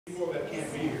People that can't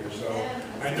be here. So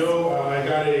I know I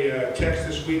got a text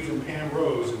this week from Pam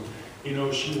Rose,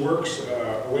 and she works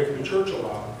away from the church a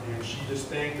lot, and she just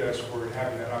thanked us for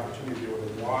having that opportunity to be able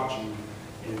to watch and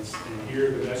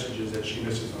hear the messages that she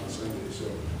misses on Sunday. So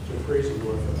praise the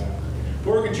Lord for that.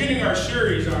 We're continuing our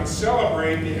series on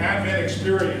celebrating the Advent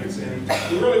experience, and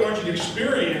we really want you to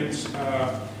experience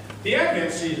the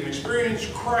Advent season, experience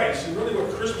Christ, and really what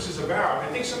Christmas is about. I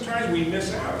think sometimes we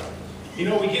miss out.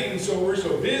 We're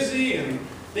so busy and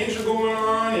things are going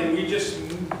on, and we just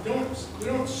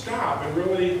don't stop and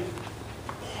really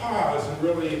pause and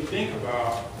really think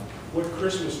about what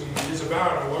Christmas is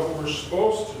about and what we're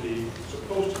supposed to be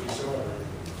celebrating.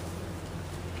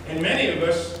 And many of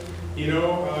us,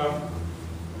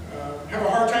 have a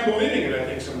hard time believing it, I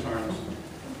think, sometimes.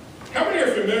 How many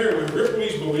are familiar with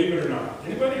Ripley's Believe It or Not?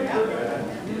 Anybody ever heard that?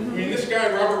 I mean, this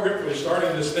guy, Robert Ripley,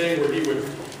 started this thing where he would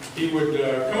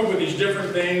come up with these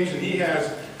different things, and he has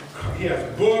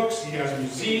books, he has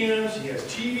museums, he has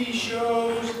TV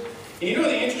shows. And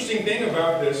the interesting thing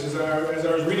about this is, as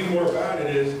I was reading more about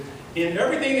it, is in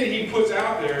everything that he puts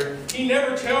out there, he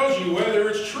never tells you whether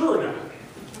it's true or not.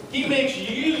 He makes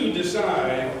you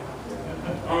decide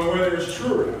on whether it's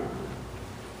true or not.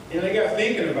 And I got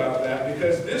thinking about that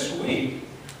because this week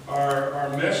our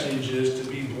message is to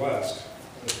be blessed.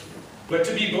 But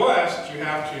to be blessed, you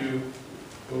have to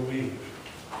believe.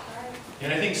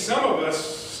 And I think some of us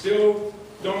still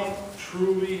don't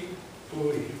truly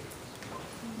believe.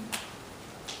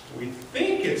 We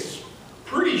think it's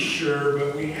pretty sure,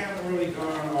 but we haven't really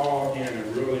gone all in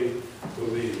and really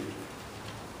believed.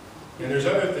 And there's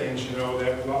other things,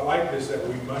 that like this that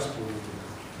we must believe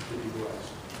in to be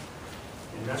blessed.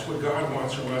 And that's what God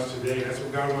wants from us today. That's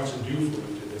what God wants to do for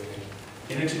you today.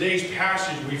 And in today's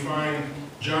passage, we find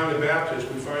John the Baptist.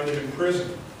 We find him in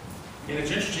prison. And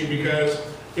it's interesting because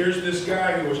here's this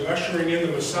guy who was ushering in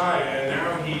the Messiah, and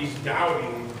now he's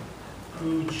doubting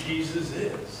who Jesus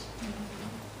is.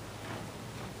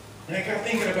 And I got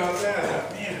thinking about that. I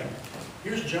thought, man,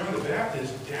 here's John the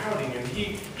Baptist doubting, and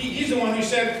he's the one who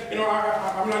said,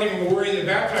 I'm not even worthy to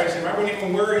baptize him. I wouldn't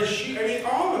even wear his shoe. I mean,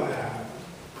 all of that.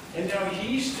 And now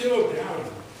he's still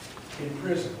doubting in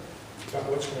prison about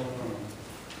what's going on.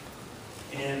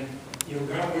 And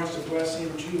God wants to bless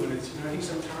him too, and I think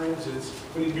sometimes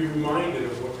we need to be reminded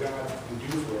of what God can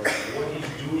do for us, what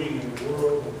he's doing in the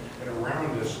world and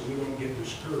around us, so we don't get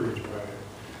discouraged by it.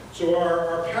 So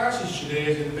our passage today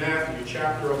is in Matthew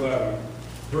chapter 11,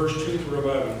 verse 2 through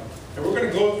 11. And we're going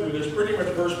to go through this pretty much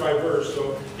verse by verse.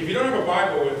 So if you don't have a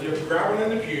Bible with you, grab one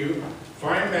in the pew,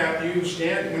 find Matthew,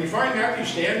 when you find Matthew,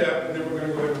 stand up, and then we're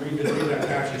going to go ahead and read that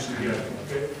passage together.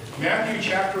 Okay? Matthew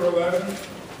chapter 11,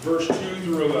 verse 2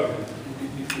 through 11.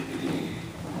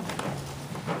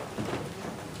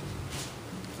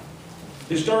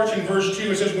 It starts in verse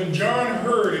 2. It says, when John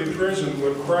heard in prison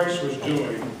what Christ was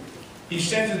doing, he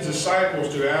sent his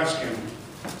disciples to ask him,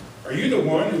 are you the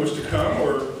one who was to come,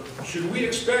 or should we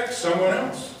expect someone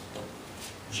else?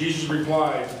 Jesus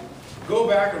replied, go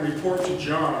back and report to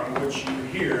John what you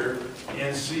hear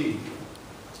and see.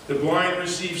 The blind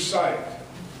receive sight,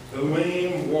 the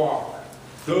lame walk,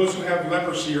 those who have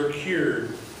leprosy are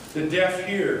cured, the deaf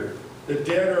hear, the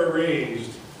dead are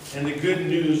raised, and the good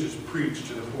news is preached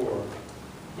to the poor.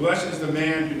 Blessed is the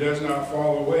man who does not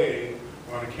fall away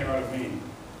on account of me.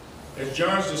 As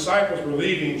John's disciples were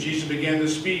leaving, Jesus began to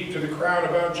speak to the crowd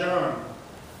about John.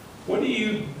 What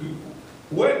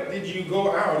did you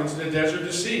go out into the desert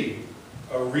to see?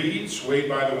 A reed swayed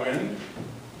by the wind?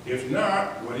 If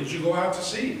not, what did you go out to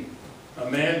see?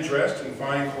 A man dressed in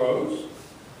fine clothes?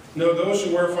 No, those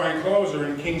who wear fine clothes are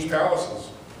in king's palaces.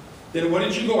 Then what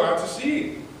did you go out to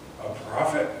see? A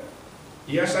prophet?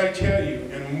 Yes, I tell you,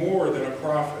 and more than a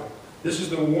prophet. This is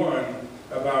the one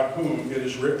about whom it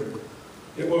is written.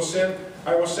 I will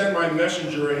send my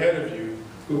messenger ahead of you,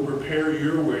 who will prepare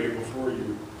your way before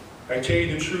you. I tell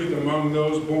you the truth, among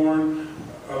those born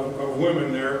of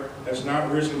women there has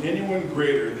not risen anyone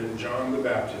greater than John the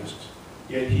Baptist.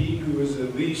 Yet he who is the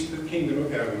least in the kingdom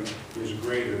of heaven is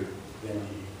greater than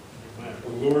he. Amen.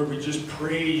 Well, Lord, we just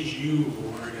praise you,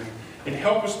 Lord, and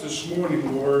help us this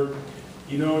morning, Lord,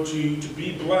 to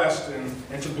be blessed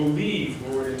and to believe,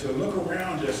 Lord, and to look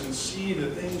around us and see the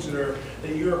things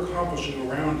that you're accomplishing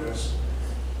around us.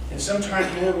 And sometimes,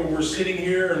 Lord, when we're sitting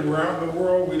here and we're out in the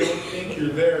world, we don't think you're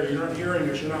there. You're not hearing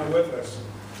us. You're not with us.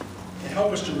 And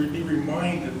help us to be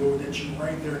reminded, Lord, that you're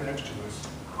right there next to us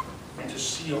and to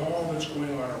see all that's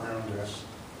going on around us.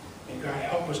 And God,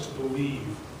 help us to believe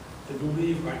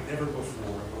like never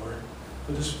before, Lord.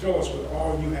 So just fill us with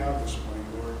all you have this morning,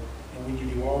 Lord. And we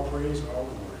give you all praise and all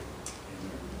glory.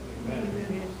 Amen.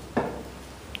 Amen.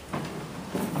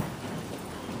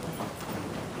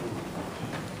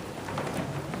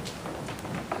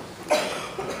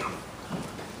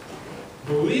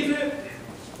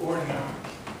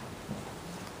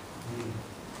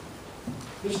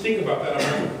 think about that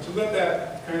a moment. So let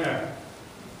that kind of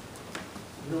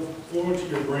flow into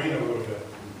your brain a little bit.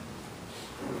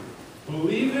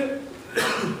 Believe it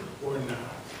or not.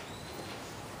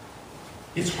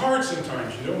 It's hard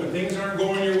sometimes, when things aren't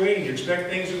going your way and you expect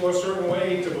things to go a certain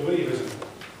way, to believe, isn't it?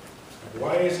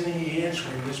 Why isn't he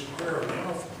answering this prayer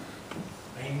now for me?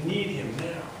 I need him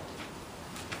now.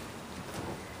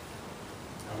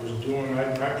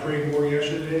 I prayed more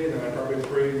yesterday than I probably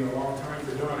prayed in a long time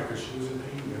for Donna because she was in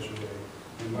pain yesterday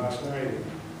and last night.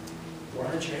 Why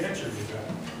aren't you answering me back?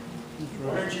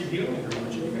 Why aren't you healing her? Why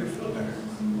aren't you making her feel better?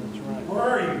 That's right. Where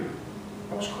are you?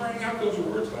 I was crying out those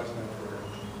words last night for her.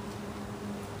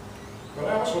 But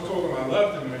I also told him I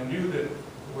loved him and I knew that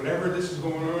whatever this is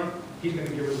going on, he's going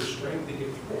to give her the strength to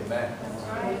get through it. Amen.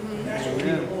 And that's what we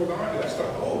need to hold on to. That's the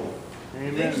hope.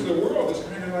 Amen. Things of the world is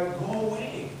kind of like go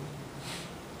away.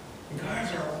 And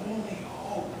God's our only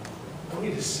hope. We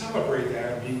need to celebrate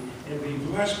that and be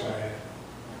blessed by it.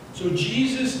 So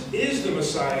Jesus is the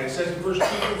Messiah. It says in verse 2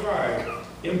 through 5,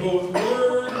 in both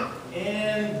word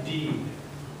and deed.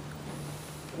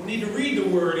 We need to read the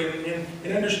Word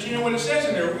and understand what it says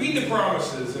in there. Read the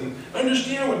promises and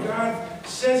understand what God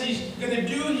says He's going to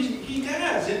do. He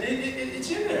does.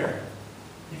 It's in there.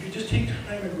 If you just take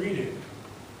time and read it.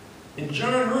 And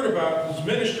John heard about his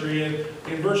ministry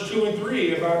in verse 2 and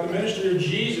 3, about the ministry of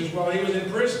Jesus while he was in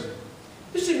prison.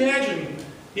 Just imagine,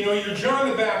 you're John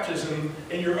the Baptist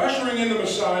and you're ushering in the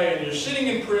Messiah and you're sitting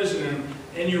in prison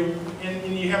and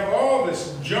you have all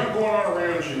this junk going on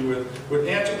around you with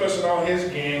Antipas and all his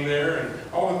gang there and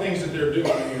all the things that they're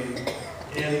doing.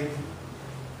 And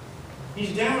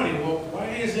he's doubting, well, why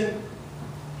isn't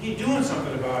he doing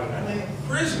something about it? I'm in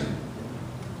prison.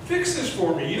 Fix this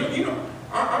for me.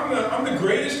 I'm the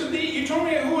greatest of these. You told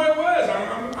me who I was.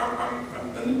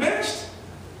 I'm the best.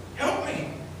 Help me.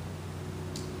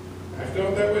 I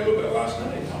felt that way a little bit last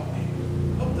night. Help me.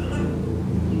 Help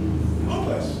them. Help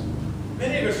us.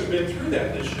 Many of us have been through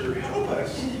that this year. Help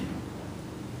us.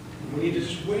 We need to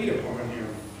just wait upon him.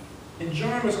 And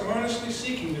John was honestly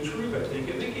seeking the truth, I think.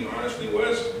 I think he honestly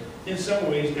was, in some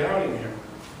ways, doubting him.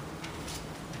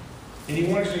 And he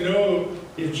wanted to know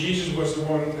if Jesus was the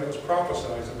one that was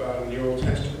prophesied about in the Old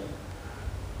Testament.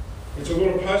 It's a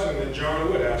little puzzling that John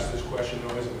would ask this question,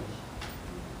 though, isn't it?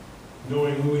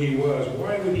 Knowing who he was,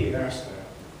 why would he ask that?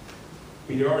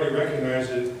 He'd already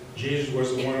recognized that Jesus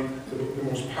was the one, the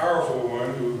most powerful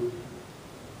one who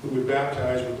would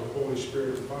baptize with the Holy Spirit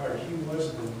of fire. He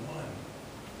was the one.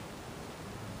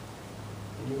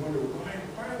 And you wonder,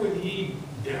 why would he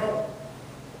doubt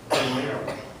him now?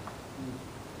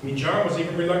 I mean, John was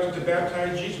even reluctant to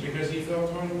baptize Jesus because he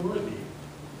felt unworthy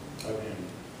of him.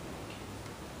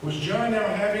 Was John now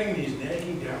having these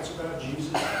nagging doubts about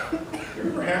Jesus?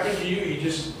 Ever happened to you? You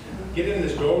just get in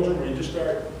this doldrum where you just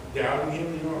start doubting him,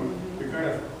 and you're kind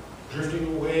of drifting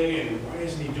away, and why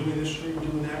isn't he doing this for me,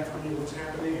 doing that for me, what's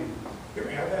happening? And you ever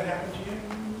have that happen to you?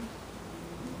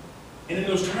 And in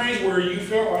those times where you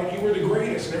felt like you were the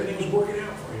greatest and everything was working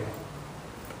out for you.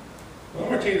 Well, I'm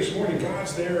going to tell you this morning,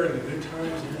 God's there in the good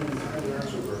times and in the times that aren't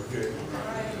so very good.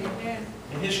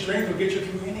 And his strength will get you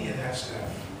through any of that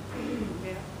stuff.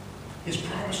 His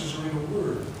promises are in the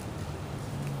Word.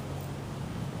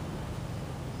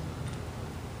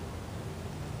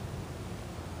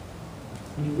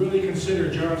 When you really consider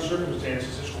John's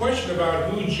circumstances, his question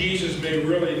about who Jesus may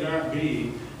really not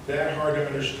be that hard to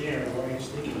understand why he's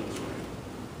thinking this way.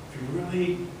 If you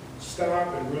really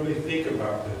stop and really think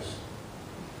about this.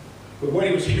 But what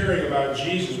he was hearing about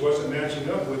Jesus wasn't matching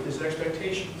up with his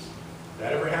expectations.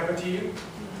 That ever happened to you?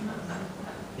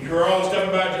 You hear all the stuff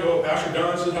about you. Oh, Pastor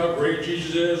Don said how great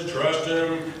Jesus is. Trust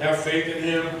him. Have faith in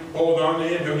him. Hold on to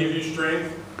him. He'll give you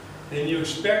strength. And you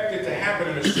expect it to happen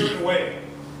in a certain way.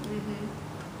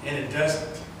 And it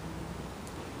doesn't.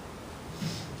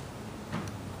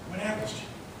 What happens to you?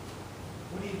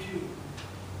 What do you do?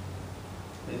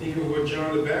 I think of what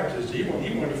John the Baptist, he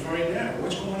wanted to find out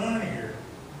what's going on here.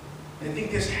 And I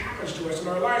think this happens to us in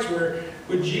our lives where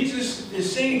what Jesus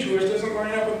is saying to us doesn't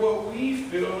line up with what we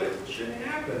feel it should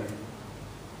happen.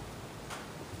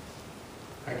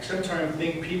 I sometimes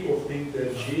think people think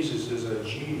that Jesus is a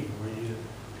genie where you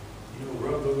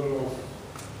rub the little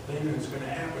thing and it's going to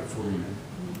happen for you.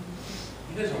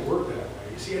 He doesn't work that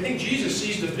way. You see, I think Jesus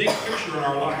sees the big picture in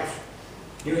our life.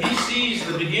 He sees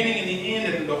the beginning and the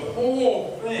end and the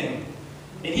whole thing.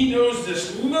 And he knows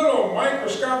this little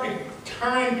microscopic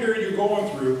time period you're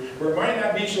going through where it might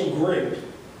not be so great.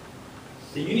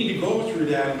 That you need to go through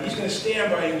that, and he's going to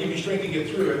stand by you and give you strength to get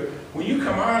through it. When you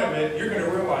come out of it, you're going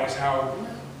to realize how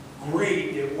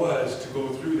great it was to go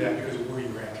through that because of where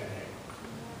you're at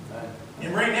today.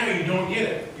 And right now you don't get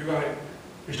it. You're like,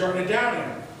 You're starting to doubt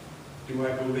him. Do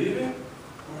I believe it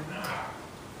or not?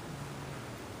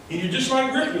 And you're just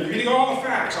like Ripley. You're getting all the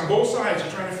facts on both sides.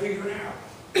 You're trying to figure it out.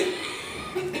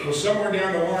 Well, somewhere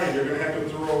down the line, you're going to have to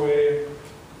throw away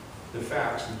the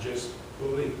facts and just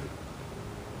believe.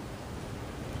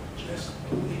 Just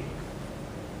believe.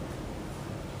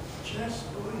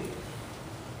 Just believe.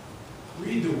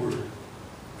 Read the Word.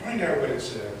 Find out what it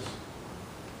says.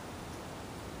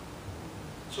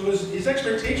 So his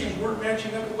expectations weren't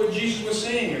matching up with what Jesus was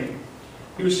saying. And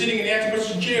he was sitting in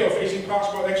Antipas' jail facing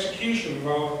possible execution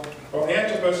while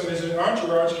Antipas and his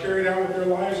entourage carried out with their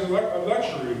lives of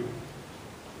luxury.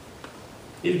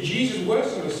 If Jesus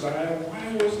was the Messiah,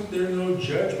 why wasn't there no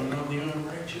judgment on the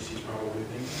unrighteous, he's probably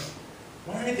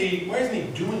thinking. Why isn't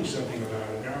he doing something about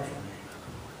it now for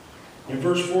me? In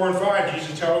verse 4 and 5,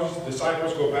 Jesus tells his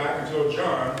disciples to go back and tell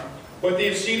John what they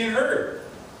have seen and heard.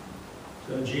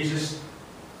 So Jesus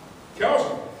tells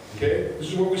them, okay,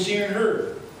 this is what we've seen and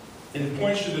heard. And it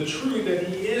points to the truth that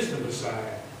he is the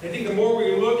Messiah. I think the more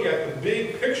we look at the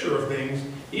big picture of things,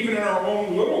 even in our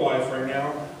own little life right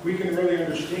now, we can really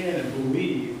understand and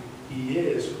believe he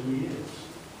is who he is.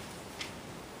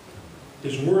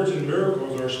 His words and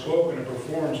miracles are spoken and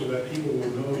performed so that people will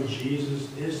know Jesus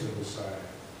is the Messiah,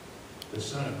 the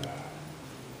Son of God.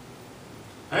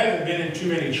 I haven't been in too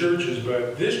many churches,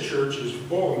 but this church is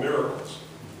full of miracles.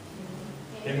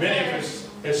 And many of us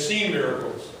have seen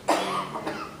miracles.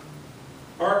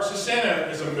 Art Susanna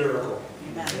is a miracle.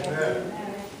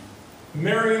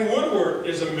 Marion Woodward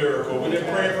is a miracle. We've been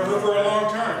praying for her for a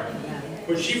long time.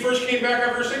 When she first came back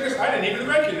after her sickness, I didn't even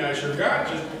recognize her. God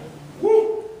just,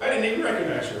 whoo, I didn't even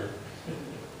recognize her.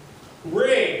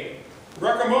 Ray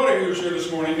Rakamoto, who was here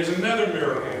this morning, is another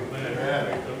miracle.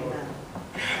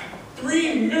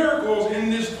 3 miracles in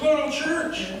this little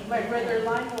church. My brother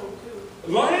Lionel,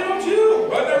 too. Lionel, too.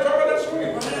 But they're talking about that story.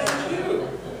 Lionel,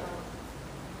 too.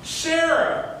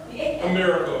 Sarah, a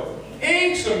miracle.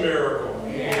 Hank's a miracle.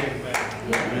 Amen.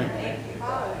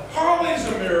 Holly's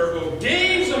a miracle.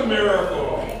 Dave's a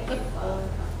miracle.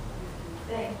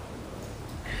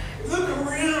 Look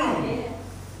around.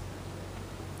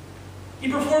 He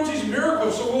performs these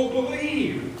miracles so we'll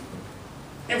believe.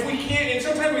 If we can't, and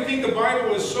sometimes we think the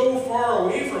Bible is so far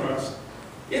away from us.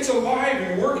 It's alive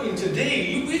and working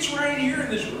today. It's right here in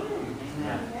this room.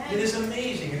 It is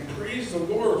amazing, and praise the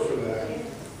Lord for that.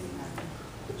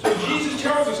 So Jesus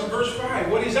tells us in verse 5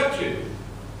 what he's up to.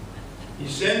 He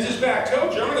sends us back.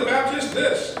 Tell John the Baptist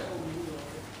this.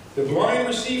 The blind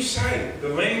receive sight, the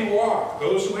lame walk,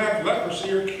 those who have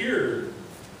leprosy are cured,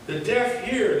 the deaf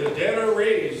hear, the dead are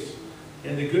raised,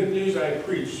 and the good news I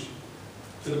preach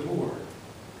to the poor.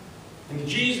 And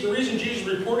the reason Jesus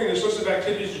is reporting this list of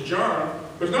activities to John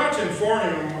was not to inform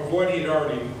him of what he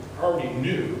already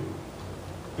knew.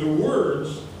 The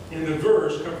words in the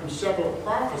verse come from several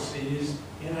prophecies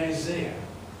in Isaiah.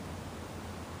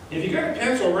 If you got a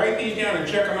pencil, write these down and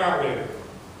check them out later.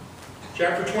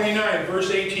 Chapter 29, verse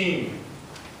 18.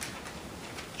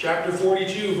 Chapter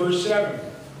 42, verse 7.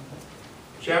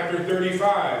 Chapter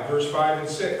 35, verse 5 and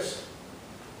 6.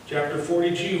 Chapter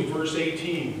 42, verse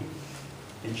 18.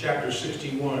 And chapter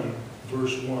 61,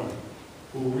 verse 1.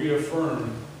 Will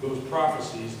reaffirm those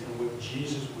prophecies and what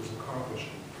Jesus was accomplishing,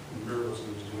 the miracles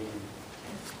he was doing.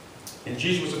 And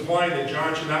Jesus was implying that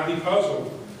John should not be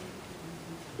puzzled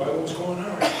by what's going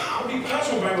on. Don't be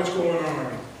puzzled by what's going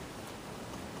on.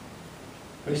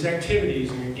 But his activities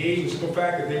and engaged in the simple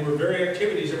fact that they were very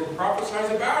activities that were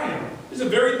prophesied about him. These are the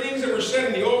very things that were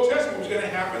said in the Old Testament was going to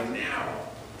happen now.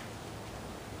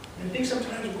 And I think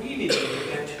sometimes we need to look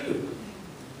at that too.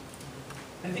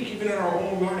 I think even in our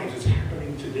own lives it's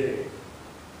happening today.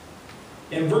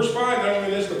 In verse 5, not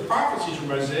only lists the prophecies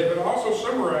from Isaiah, but also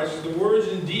summarizes the words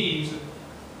and deeds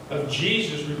of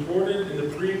Jesus reported in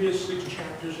the previous 6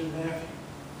 chapters in Matthew.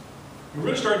 You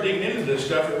really start digging into this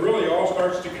stuff, it really all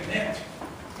starts to connect.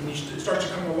 And it starts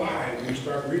to come alive when you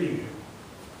start reading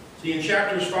it. See, in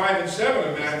chapters 5 and 7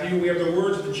 of Matthew, we have the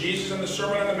words of Jesus on the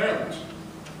Sermon on the Mount.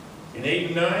 In 8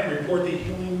 and 9, report the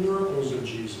healing miracles of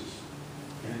Jesus.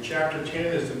 And in chapter 10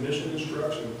 is the mission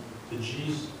instruction of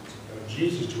Jesus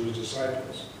to his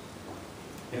disciples.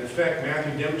 In effect,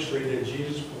 Matthew demonstrated that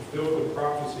Jesus fulfilled the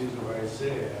prophecies of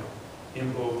Isaiah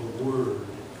in both word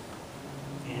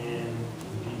and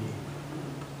deed.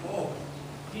 Oh,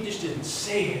 he just didn't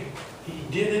say it. He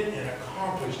did it and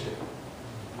accomplished it.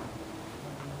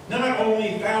 Not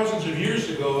only thousands of years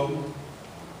ago,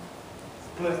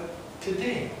 but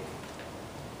today.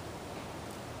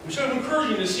 It's so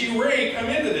encouraging to see Ray come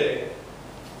in today.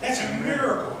 That's a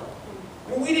miracle.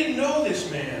 And we didn't know this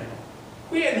man.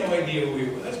 We had no idea who he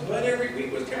was, but every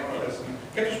week was telling us. And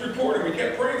kept us reporting. We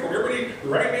kept praying for him. Everybody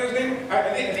writing down his name. I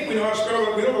think we know how to spell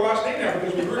it. We know the last name now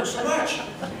because we've heard it so much.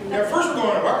 And at first we're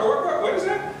going, what is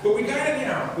that? But we got it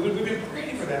now. We've been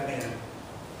praying for that man.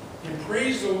 And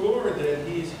praise the Lord that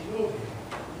he's healed him.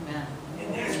 Amen.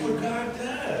 And that's what God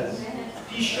does.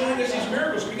 He's showing us these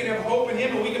miracles so we can have hope in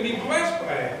him and we can be blessed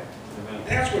by it. Amen.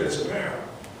 That's what it's about.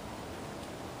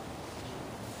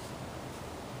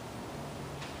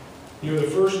 You know,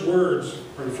 the first words,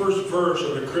 or the first verse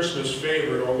of the Christmas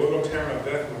favorite, O little town of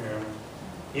Bethlehem,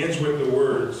 ends with the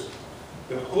words,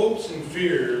 the hopes and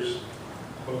fears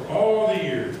of all the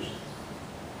years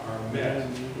are met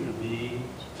in thee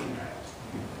tonight.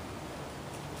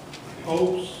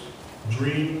 Hopes,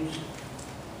 dreams,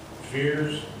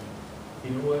 fears,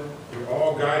 you know what? They're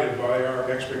all guided by our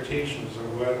expectations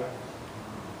of what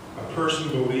a person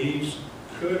believes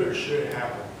could or should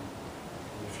happen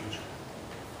in the future.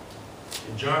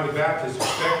 And John the Baptist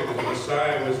expected that the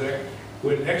Messiah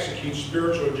would execute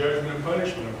spiritual judgment and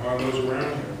punishment upon those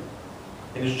around him.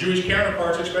 And his Jewish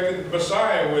counterparts expected that the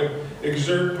Messiah would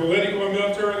exert political and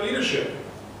military leadership.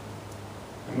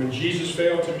 And when Jesus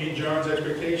failed to meet John's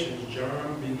expectations,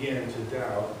 John began to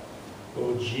doubt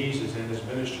both Jesus and his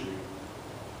ministry,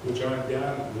 which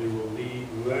undoubtedly will lead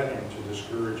him to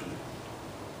discouragement.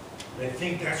 And I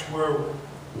think that's where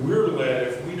we're led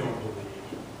if we don't believe.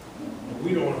 And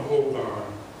we don't hold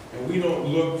on. And we don't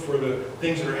look for the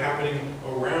things that are happening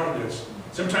around us.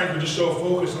 Sometimes we're just so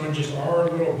focused on just our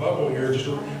little bubble here.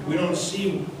 We don't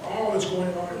see all that's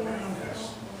going on around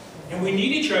us. And we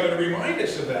need each other to remind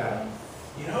us of that.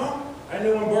 You know? I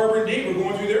know when Barbara and Dave were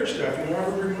going through their stuff, you know, I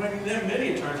was reminding them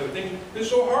many times of things. It's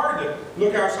so hard to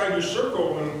look outside your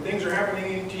circle when things are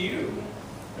happening to you.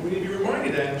 And we need to be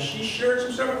reminded of that. And she shared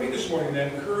some stuff with me this morning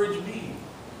that encouraged me.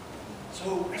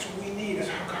 So that's what we need. That's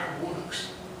how God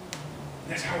works.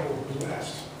 And that's how we're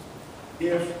blessed.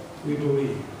 If we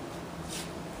believe.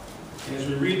 And as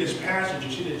we read this passage,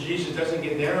 you see that Jesus doesn't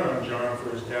get down on John for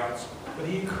his doubts, but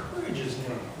he encourages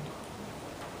him.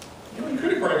 You know, he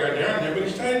could have probably got down there, but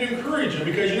he's trying to encourage him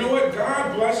because you know what?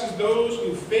 God blesses those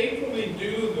who faithfully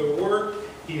do the work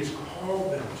he has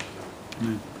called them to.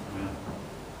 Amen.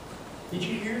 Did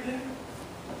you hear that?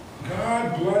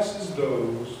 God blesses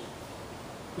those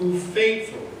who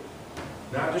faithfully,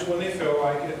 not just when they feel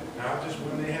like it, not just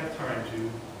when they have time to,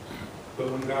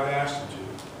 but when God asks them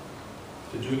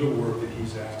to do the work that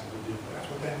he's asked them to do. That's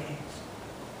what that means.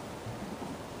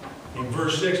 In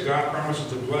verse 6, God promises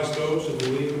to bless those who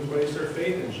believe and place their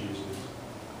faith in Jesus.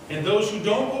 And those who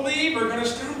don't believe are going to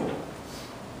stumble.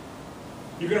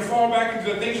 You're going to fall back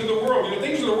into the things of the world. You know,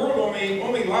 things of the world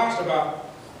only last about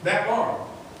that long.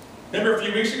 Remember a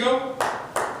few weeks ago?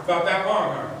 About that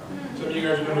long, huh? Some of you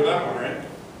guys remember that one, right?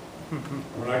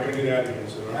 We're not going to do that again,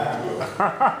 so don't have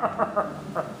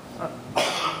to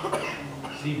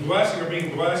go. See, blessing or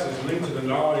being blessed is linked to the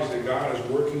knowledge that God is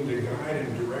working to guide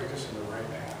and direct us in the right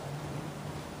path.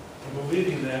 And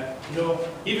believing that, you know,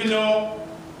 even though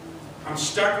I'm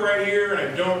stuck right here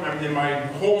and my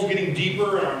hole's getting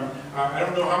deeper and I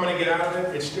don't know how I'm going to get out of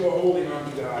it, it's still holding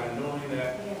on to God and knowing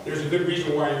that there's a good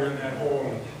reason why you're in that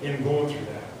hole and going through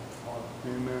that.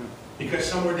 Amen. Because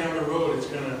somewhere down the road it's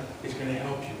gonna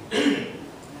help you.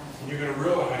 And you're going to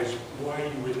realize why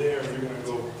you were there and you're going to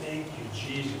go, thank you,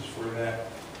 Jesus, for that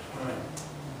time.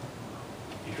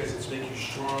 Because it's making you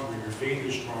stronger, your faith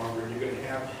is stronger, and you're going to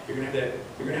have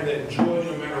that joy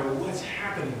no matter what's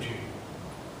happening to you.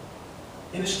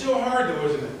 And it's still hard though,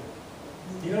 isn't it?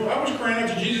 You know, I was crying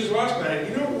out to Jesus last night.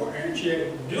 You know, why aren't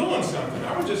you doing something?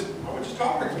 I was just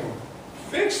talking to him.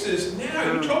 Fix this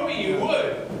now. You told me you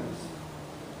would.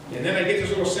 And then I get this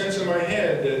little sense in my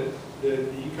head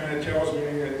that he kind of tells me,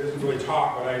 he doesn't really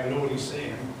talk, but I know what he's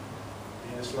saying.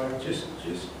 And it's like, just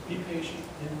be patient.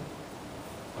 You know?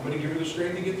 I'm going to give her the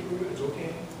strength to get through it. It's okay.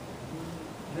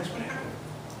 And that's what happened.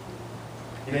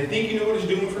 And I think you know what he's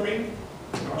doing for me?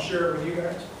 And I'll share it with you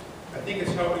guys. I think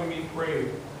it's helping me pray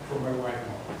for my wife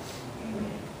more.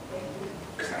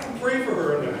 Because I don't pray for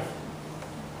her enough.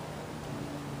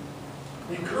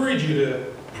 I encourage you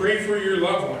to pray for your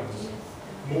loved ones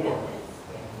more.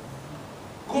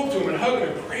 Go up to them and hug them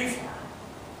and pray for them.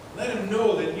 Let them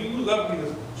know that you love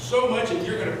them so much that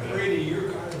you're going to pray to your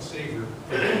God and Savior.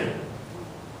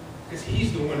 Because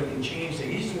he's the one that can change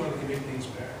things. He's the one that can make things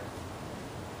better.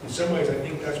 In some ways, I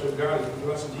think that's what God is, the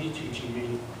lessons he's teaching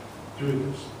me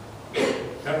through this.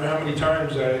 I don't know how many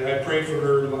times I prayed for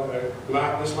her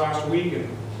this last week, and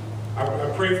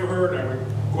I prayed for her, and I would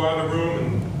go out of the room,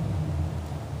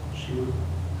 and she would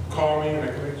call me, and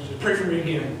I could just pray for me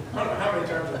again. I don't know how many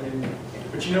times I did,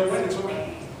 but you know what? It's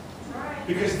okay.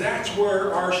 Because that's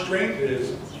where our strength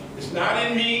is It's not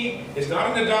in me. It's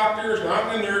not in the doctor. It's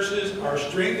not in the nurses. Our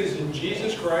strength is in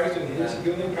Jesus Christ and His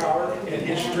healing power and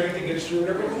His strength to get us through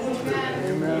whatever we're going through.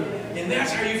 Amen. And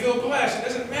that's how you feel blessed. It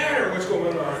doesn't matter what's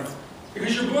going on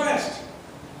because you're blessed.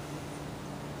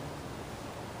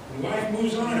 And life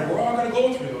moves on, and we're all going to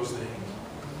go through those things.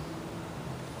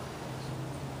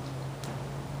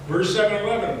 Verse 7 and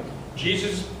 11,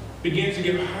 Jesus begins to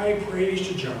give high praise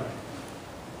to John.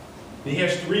 And he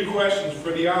has 3 questions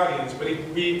for the audience, but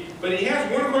he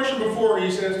has one question before.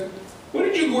 He says, what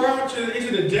did you go out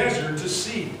into the desert to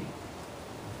see?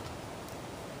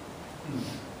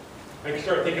 I can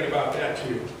start thinking about that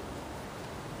too.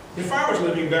 If I was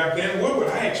living back then, what would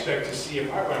I expect to see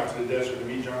if I went out to the desert to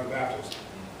meet John the Baptist?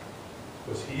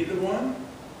 Was he the one?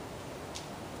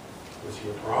 Was he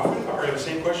a prophet? Are the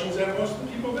same questions that most of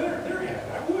the people there had?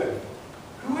 I would.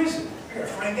 Who is it? I got to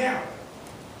find out.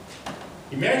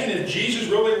 Imagine if Jesus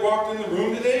really walked in the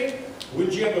room today.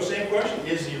 Wouldn't you have the same question?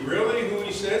 Is he really who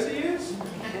he says he is?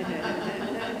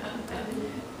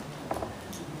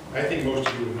 I think most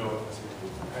of you would know it.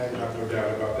 I have no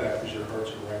doubt about that because your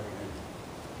hearts are right with him.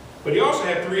 But he also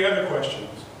had 3 other questions.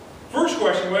 First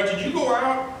question was, did you go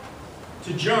out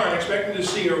to John expecting to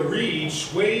see a reed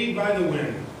swayed by the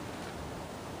wind?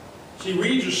 See,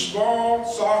 reeds are small,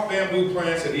 soft bamboo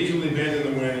plants that easily bend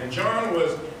in the wind. And John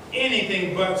was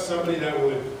anything but somebody that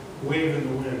would wave in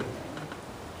the wind.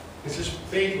 Because his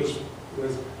faith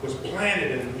was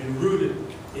planted and rooted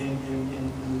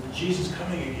in Jesus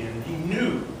coming again. And he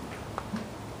knew.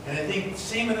 And I think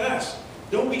same with us.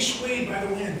 Don't be swayed by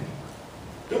the wind.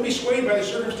 Don't be swayed by the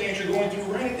circumstance you're going through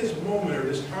right at this moment or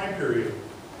this time period.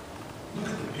 Look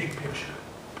at the big picture.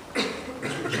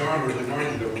 That's what John was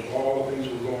reminded of all the things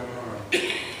that were going on.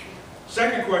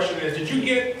 Second question is, did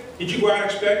you go out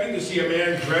expecting to see a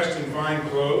man dressed in fine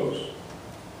clothes?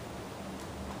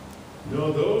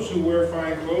 No, those who wear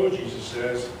fine clothes, Jesus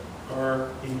says, are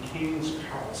in kings'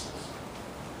 palaces.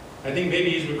 I think maybe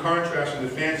he's been contrasting the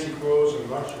fancy clothes and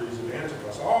luxuries of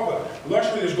Antipas. All the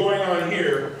luxury that's going on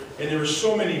here, and there were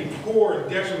so many poor,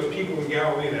 desolate people in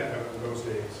Galilee in those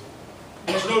days.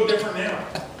 And it's no different now.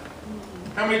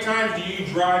 How many times do you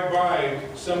drive by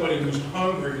somebody who's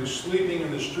hungry, who's sleeping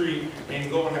in the street, and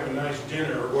go and have a nice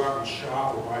dinner, or go out and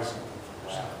shop, or buy something for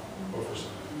yourself, or for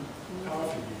something? How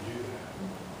often do you do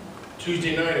that?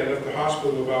 Tuesday night, I left the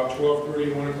hospital about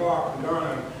 12:30, 1 o'clock, and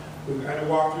gone. We had to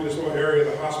walk through this little area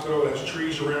of the hospital that has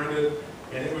trees around it,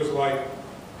 and it was like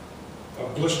a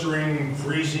blistering,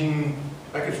 freezing.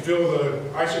 I could feel the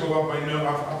icicle up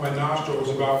my nostril. It was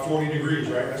about 40 degrees,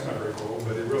 right? That's not very cold,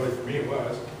 but it really, for me, it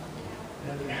was.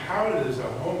 And how does a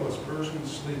homeless person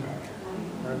sleep out here?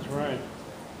 That's right.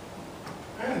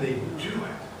 How do they do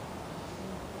it?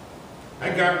 I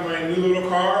got in my new little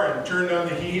car and turned on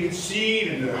the heated seat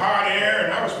and the hot air,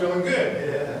 and I was feeling good.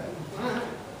 Yeah.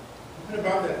 What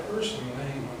about that person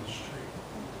laying on the street?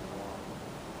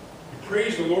 We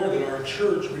praise the Lord that our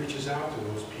church reaches out to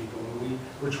those people, and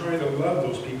we're trying to love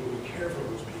those people and care for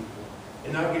those people,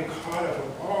 and not get caught up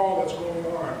in all that's going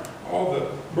on, all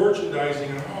the merchandising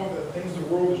and all the things the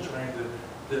world is trying to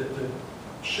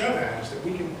shove at us, that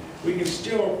we can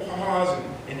still pause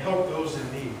and help those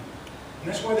in need. And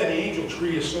that's why that angel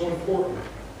tree is so important.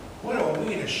 What a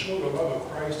way to show the love of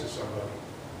Christ to somebody.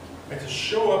 And to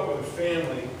show up with a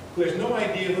family who has no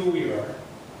idea who we are,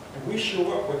 and we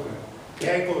show up with a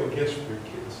bag full of gifts for their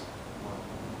kids.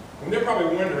 And they're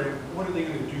probably wondering, what are they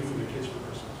going to do for their kids for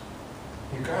Christmas?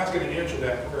 And God's going to answer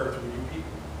that prayer through you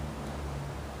people.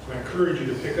 So I encourage you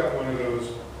to pick up one of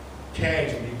those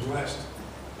tags and be blessed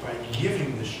by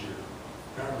giving this year,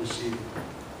 not receiving.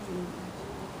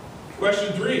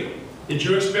 Question 3. Did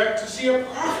you expect to see a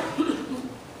prophet?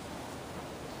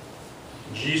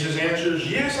 Jesus answers,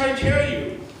 yes, I tell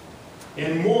you,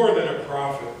 and more than a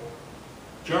prophet.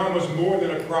 John was more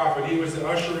than a prophet. He was the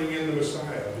ushering in the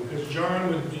Messiah, because John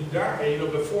would die,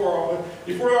 before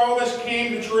all this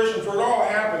came to fruition, before it all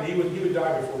happened, he would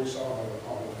die before he saw all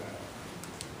of that.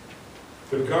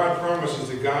 But God promises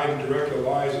to guide and direct the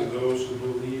lives of those who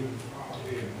believe and follow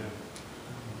Him.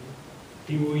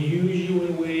 He will use you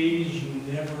in ways you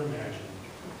never imagined,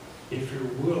 if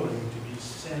you're willing to be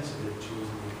sensitive to His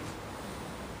needs.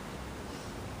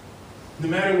 No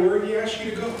matter where He asks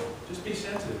you to go, just be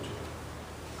sensitive to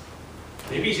it.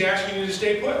 Maybe He's asking you to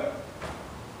stay put.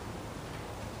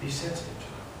 Be sensitive to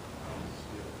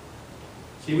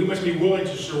it. See, we must be willing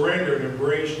to surrender and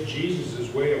embrace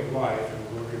Jesus' way of life, and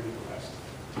we're going to be blessed.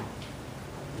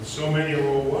 And so many are,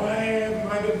 well, why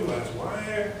have I been blessed?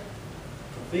 Why?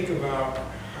 Think about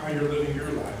how you're living your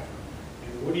life.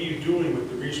 And what are you doing with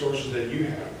the resources that you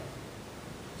have?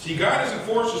 See, God doesn't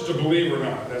force us to believe or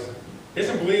not, does He? He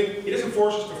doesn't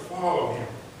force us to follow him.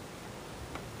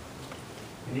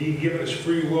 And he's given us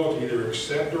free will to either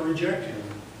accept or reject him.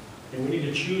 And we need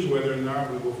to choose whether or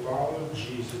not we will follow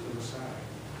Jesus the Messiah.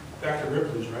 Back to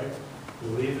Ripley's, right?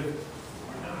 Believe it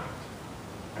or not.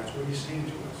 That's what he's saying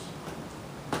to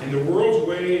us. And the world's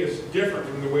way is different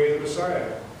from the way of the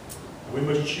Messiah. We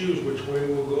must choose which way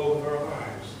we'll go with our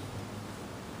lives.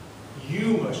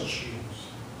 You must choose.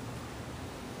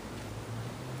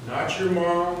 Not your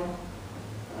mom,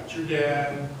 not your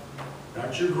dad,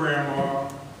 not your grandma,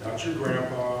 not your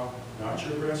grandpa, not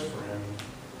your best friend.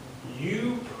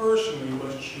 You personally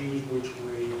must choose which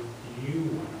way you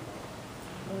want to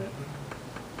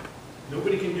go.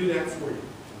 Nobody can do that for you.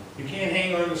 You can't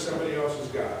hang on to somebody else's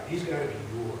God. He's got to be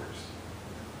yours.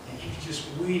 And he's just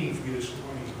waiting for you this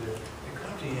morning to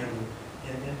come to him.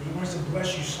 And he wants to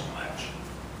bless you so much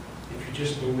if you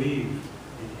just believe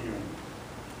in him.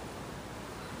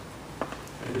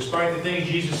 And despite the things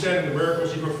Jesus said and the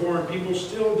miracles he performed, people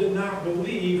still did not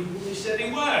believe who he said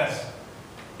he was.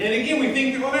 And again, we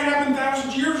think, well, that happened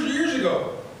thousands of years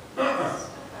ago. That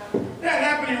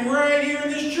happening right here in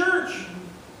this church.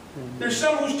 There's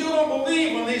some who still don't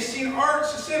believe when they've seen Art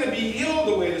Cicena be healed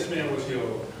the way this man was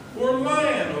healed. Or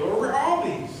Lion, or all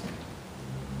these.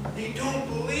 They don't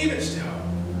believe it still.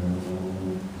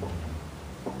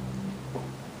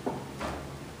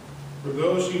 For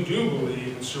those who do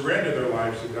believe and surrender their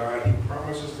lives to God, he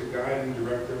promises to guide and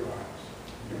direct their lives.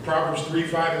 In Proverbs 3,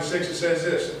 5, and 6, it says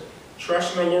this: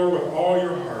 trust in the Lord with all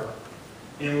your heart,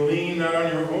 and lean not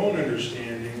on your own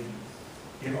understanding.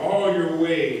 In all your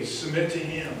ways submit to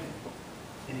him,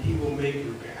 and he will make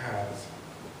your paths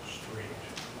straight.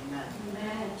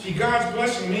 Amen. See, God's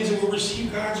blessing means that we'll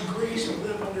receive God's grace and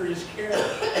live under his care.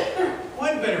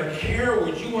 What better care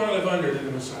would you want to live under than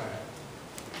the Messiah?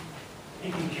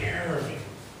 Taking care of you.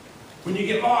 When you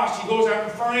get lost, he goes out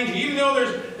and finds you. Even though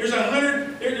there's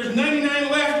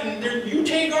 99 left, and you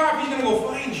take off, he's going to go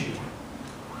find you.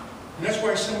 And that's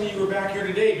why some of you are back here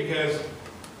today, because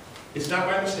it's not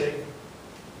by mistake.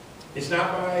 It's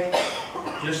not by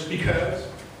just because.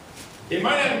 It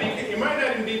might not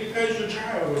even be because your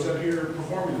child was up here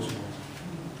performing this morning.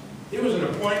 It was an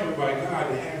appointment by God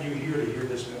to have you here to hear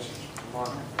this message.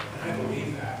 And I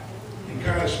believe that. And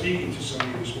God is speaking to some of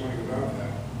you this morning about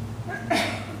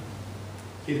that.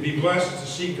 To be blessed to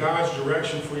see God's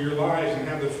direction for your lives and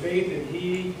have the faith that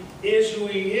he is who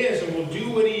he is and will do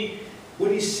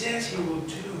what he says he will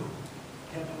do.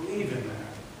 And believe in that.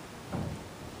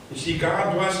 You see,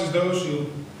 God blesses those who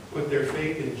put their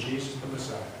faith in Jesus the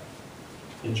Messiah.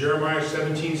 In Jeremiah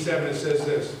 17:7 it says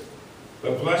this: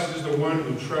 but blessed is the one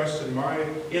who trusts in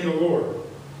the Lord,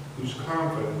 whose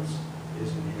confidence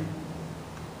is in him.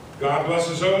 God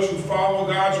blesses those who follow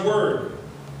God's word.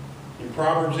 In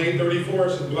Proverbs 8:34 it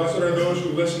says, blessed are those who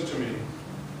listen to me,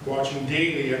 watching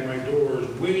daily at my doors,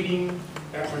 waiting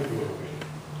at my doorway.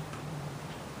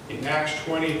 In Acts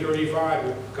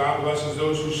 20:35, God blesses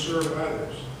those who serve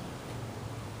others.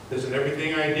 Listen,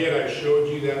 everything I did, I showed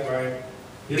you that by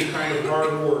this kind of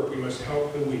hard work, we must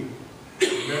help the weak.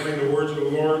 Remembering the words of the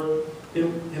Lord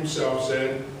himself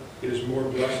said, it is more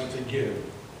blessed to give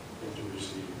than to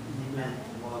receive. Amen.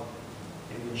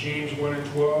 And in James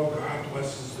 1:12, God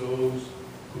blesses those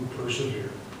who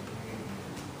persevere.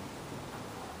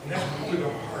 And that's probably the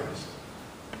hardest.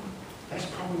 That's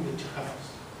probably the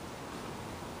toughest.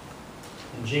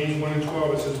 In James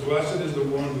 1:12, it says, blessed is the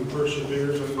one who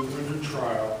perseveres under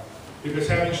trial, because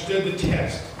having stood the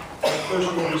test, that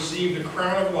person will receive the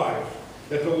crown of life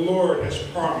that the Lord has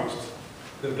promised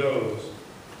to those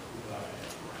who love him.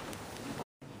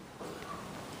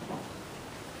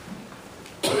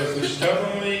 But if we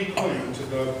stubbornly cling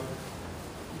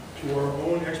to our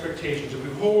own expectations, if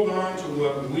we hold on to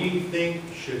what we think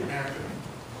should happen,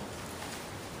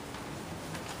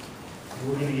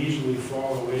 we're going to easily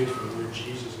fall away from where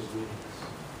Jesus is leading us.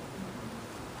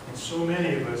 And so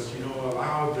many of us,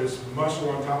 allow this muscle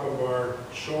on top of our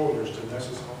shoulders to mess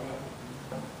us all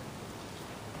up.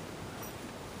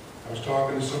 I was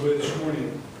talking to somebody this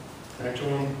morning, and I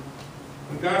told him,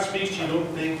 when God speaks to you,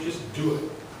 don't think, just do it.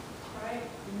 Right.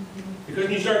 Because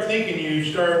when you start thinking,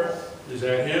 is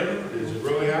that him? Is it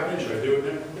really happening? Should I do it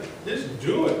now? Just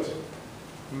do it.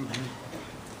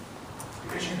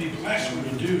 Because you'll be blessed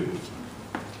when you do.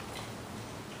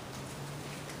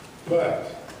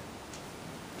 But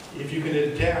if you can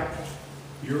adapt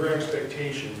your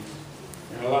expectations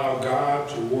and allow God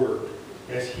to work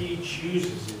as he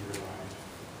chooses in your life,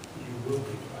 you will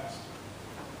be blessed.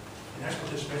 And that's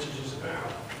what this message is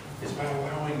about. It's about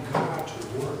allowing God to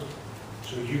work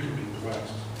so you can be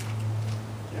blessed.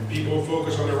 And people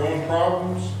focus on their own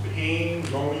problems, pain,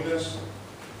 loneliness.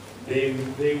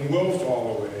 they will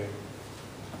fall away.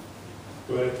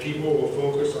 But if people will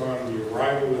focus on the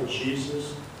arrival of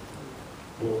Jesus,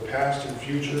 both past and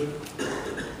future,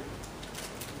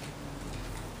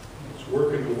 His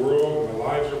work in the world and the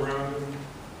lives around them,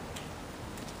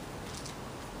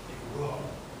 they will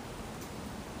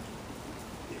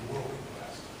be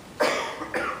blessed.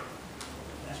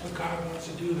 That's what God wants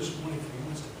to do this morning. He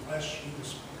wants to bless you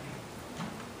this morning.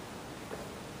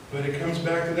 But it comes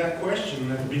back to that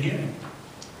question at the beginning.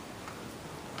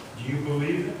 Do you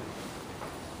believe it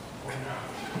or not?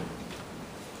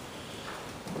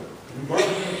 And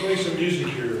Barbara's going to play some music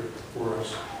here for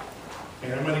us.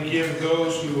 And I'm going to give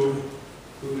those who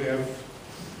have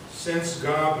sensed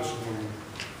God this morning.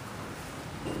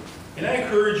 And I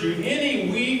encourage you, any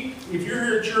week, if you're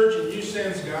here at church and you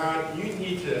sense God, you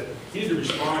need to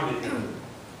respond to Him.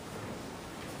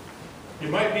 It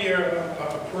might be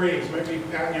a praise, it might be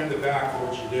patting you on the back for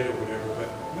what you did or whatever, but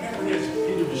whatever it is,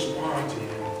 you need to respond to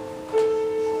Him.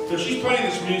 So she's playing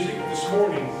this music this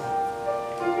morning.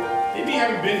 Maybe you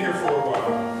haven't been here for a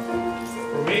while.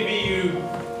 Or maybe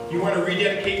you want to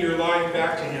rededicate your life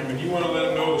back to Him and you want to let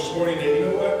Him know this morning that, you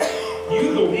know what?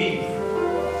 You believe.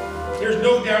 There's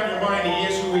no doubt in your mind He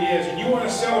is who He is. And you want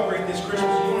to celebrate this Christmas.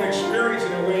 You want to experience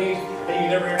it in ways that you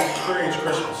never have experienced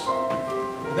Christmas.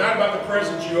 It's not about the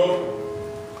presents you open.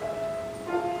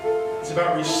 It's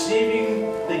about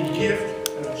receiving the gift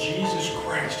of Jesus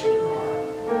Christ in your heart.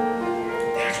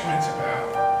 That's what it's about.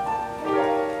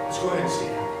 Let's go ahead and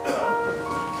stand.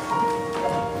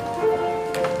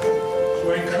 So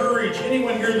I encourage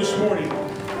anyone here this morning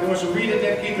that wants to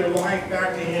rededicate their life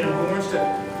back to Him,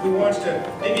 who wants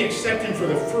to maybe accept Him for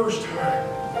the first time.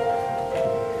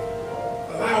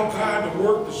 Allow God to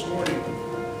work this morning.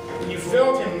 When you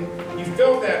felt Him, you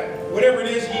felt that whatever it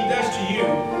is He does to you,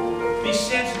 be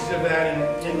sensitive to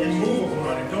that and move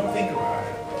upon it. Don't think about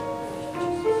it.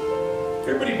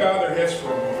 Everybody bow their heads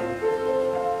for a moment.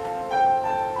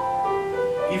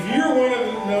 If you're one of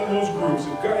those groups,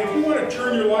 if you want to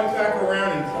turn your life back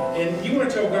around and you want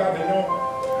to tell God that, no,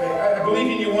 I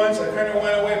believed in you once, I kind of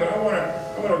went away, but I want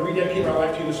to rededicate my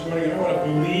life to you this morning, and I want to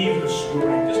believe this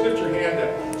morning. Just lift your hand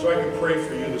up so I can pray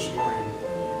for you this morning.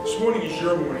 This morning is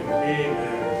your morning. Amen.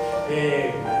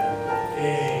 Amen.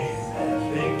 Amen.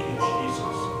 Thank you,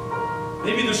 Jesus.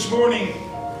 Maybe this morning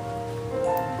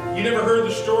you never heard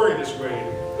the story this way.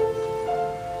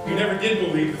 You never did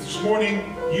believe. But this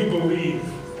morning you believe.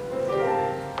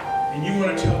 And you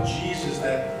want to tell Jesus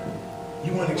that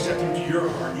you want to accept Him to your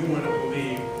heart. You want to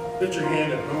believe. Lift your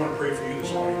hand up. I want to pray for you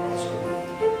this morning also.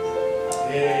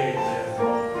 Amen.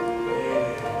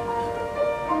 Amen.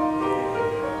 Amen.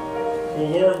 Well,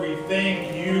 Lord, we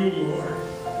thank you, Lord.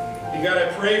 And God,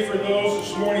 I pray for those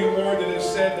this morning, Lord, that have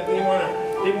said that they want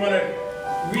to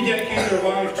rededicate their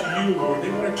life to you, Lord.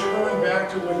 They want to turn back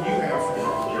to what you have for them.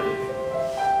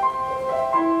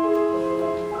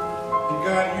 And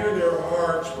God, hear their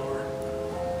hearts, Lord.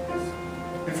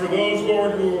 And for those,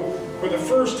 Lord, who for the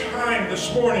first time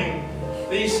this morning,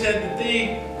 they said that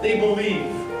they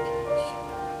believe.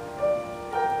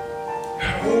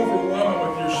 God, overwhelm them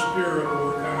with your Spirit,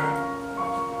 Lord God.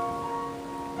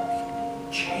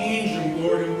 Change them,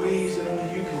 Lord, in ways that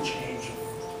only you can change them.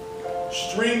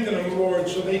 Strengthen them, Lord,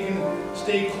 so they can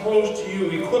stay close to you.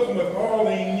 Equip them with all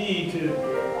they need to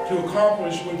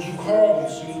accomplish what you called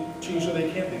them to so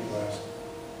they can be blessed.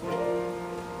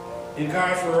 And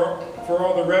God, for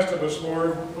all the rest of us,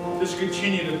 Lord, just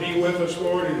continue to be with us,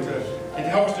 Lord, and to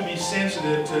help us to be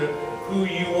sensitive to who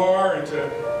you are and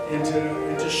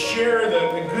to share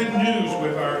the good news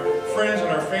with our friends and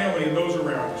our family and those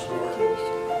around us, Lord.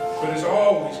 But as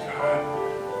always, God,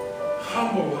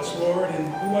 humble us, Lord, and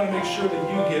we want to make sure that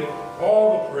you get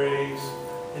all the praise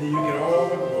and that you get all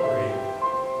the glory.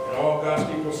 And all God's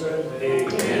people said,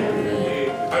 amen.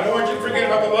 Amen. I don't want you to forget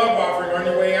about the love offering on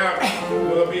your way out.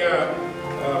 There'll be a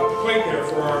plate there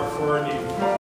for our need.